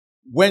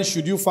When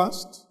should you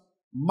fast?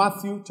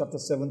 Matthew chapter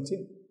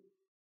 17.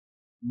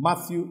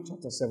 Matthew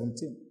chapter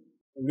 17.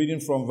 Reading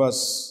from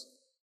verse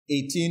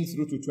 18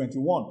 through to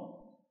 21.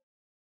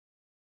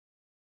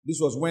 This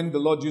was when the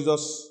Lord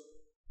Jesus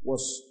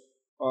was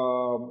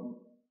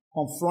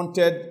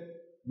confronted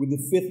with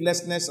the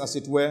faithlessness, as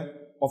it were,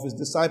 of his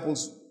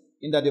disciples,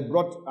 in that they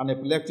brought an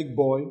epileptic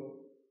boy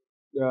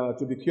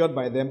to be cured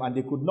by them, and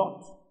they could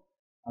not.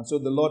 And so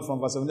the Lord,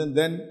 from verse 17,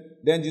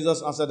 then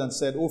Jesus answered and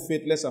said, O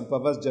faithless and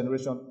perverse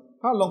generation,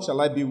 how long shall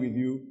I be with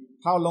you?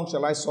 How long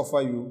shall I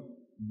suffer you?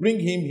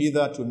 Bring him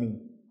hither to me.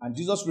 And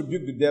Jesus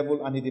rebuked the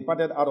devil, and he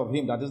departed out of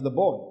him, that is the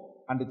boy.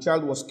 And the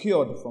child was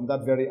cured from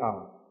that very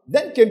hour.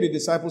 Then came the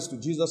disciples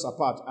to Jesus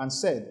apart and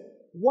said,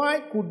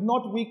 Why could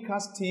not we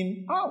cast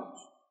him out?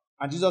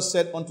 And Jesus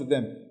said unto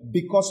them,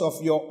 Because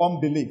of your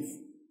unbelief.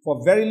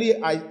 For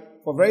verily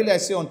I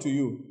say unto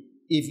you,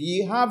 if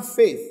ye have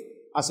faith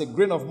as a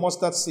grain of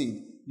mustard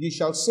seed, ye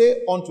shall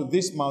say unto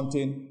this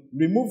mountain,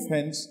 Remove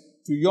hence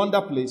to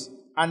yonder place,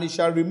 and it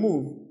shall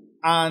remove,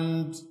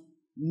 and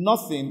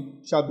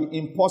nothing shall be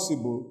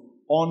impossible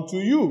unto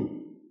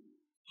you.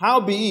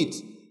 Howbeit,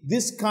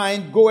 this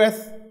kind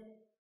goeth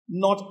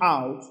not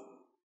out,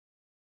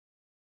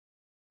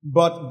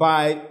 but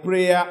by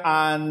prayer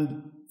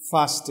and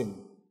fasting.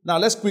 Now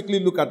let's quickly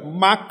look at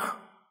Mark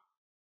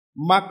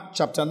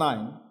chapter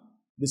 9.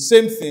 The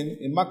same thing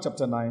in Mark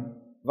chapter 9,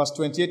 verse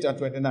 28 and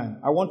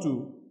 29. I want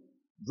to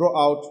draw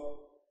out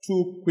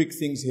two quick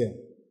things here.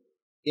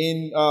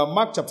 In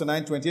Mark chapter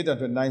 9, 28 and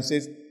 29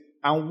 says,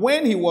 And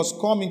when he was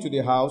come into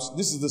the house,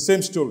 this is the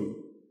same story,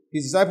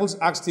 his disciples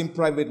asked him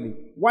privately,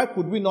 Why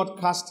could we not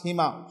cast him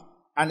out?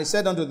 And he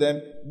said unto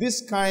them,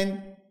 This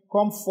kind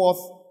come forth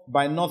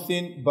by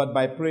nothing but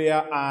by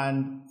prayer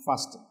and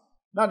fasting.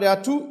 Now there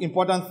are two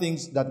important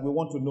things that we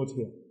want to note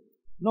here.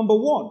 Number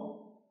one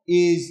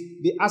is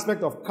the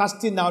aspect of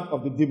casting out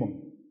of the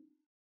demon.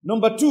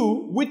 Number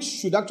two, which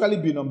should actually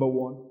be number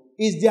one,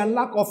 is their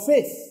lack of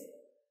faith.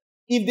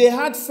 If they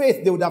had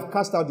faith, they would have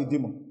cast out the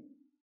demon.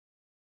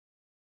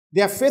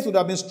 Their faith would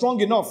have been strong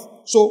enough.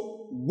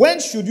 So when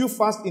should you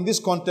fast in this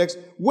context?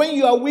 When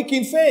you are weak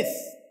in faith.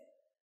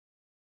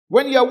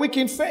 When you are weak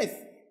in faith,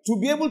 to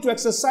be able to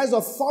exercise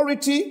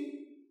authority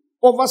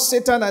over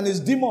Satan and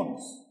his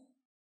demons.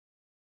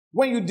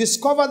 When you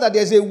discover that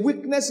there's a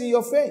weakness in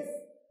your faith.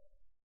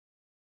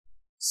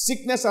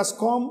 Sickness has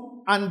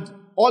come and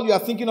all you are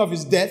thinking of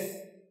is death.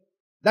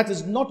 That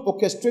is not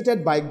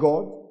orchestrated by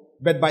God,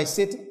 but by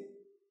Satan.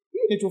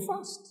 You need to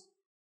fast.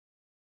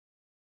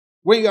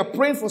 When you are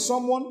praying for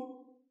someone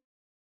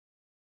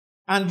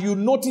and you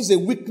notice a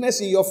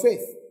weakness in your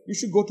faith, you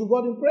should go to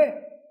God in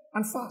prayer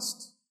and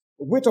fast.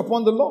 Wait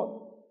upon the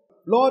Lord.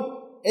 Lord,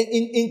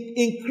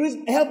 increase,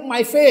 help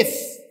my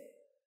faith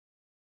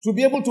to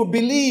be able to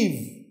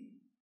believe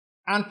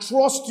and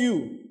trust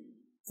you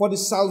for the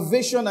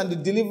salvation and the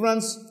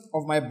deliverance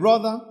of my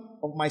brother,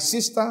 of my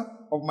sister,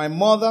 of my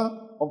mother,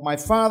 of my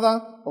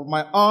father, of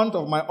my aunt,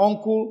 of my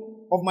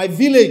uncle, of my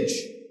village,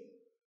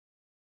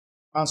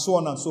 and so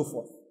on and so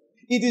forth.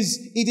 It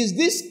is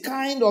this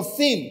kind of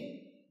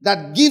thing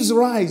that gives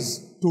rise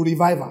to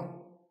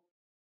revival.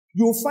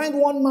 You'll find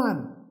one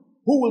man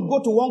who will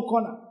go to one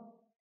corner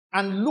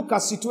and look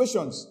at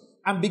situations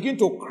and begin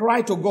to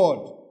cry to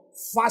God,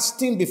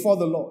 fasting before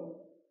the Lord.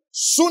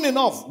 Soon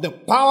enough, the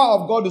power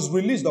of God is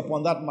released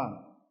upon that man,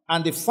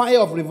 and the fire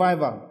of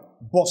revival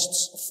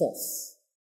bursts forth.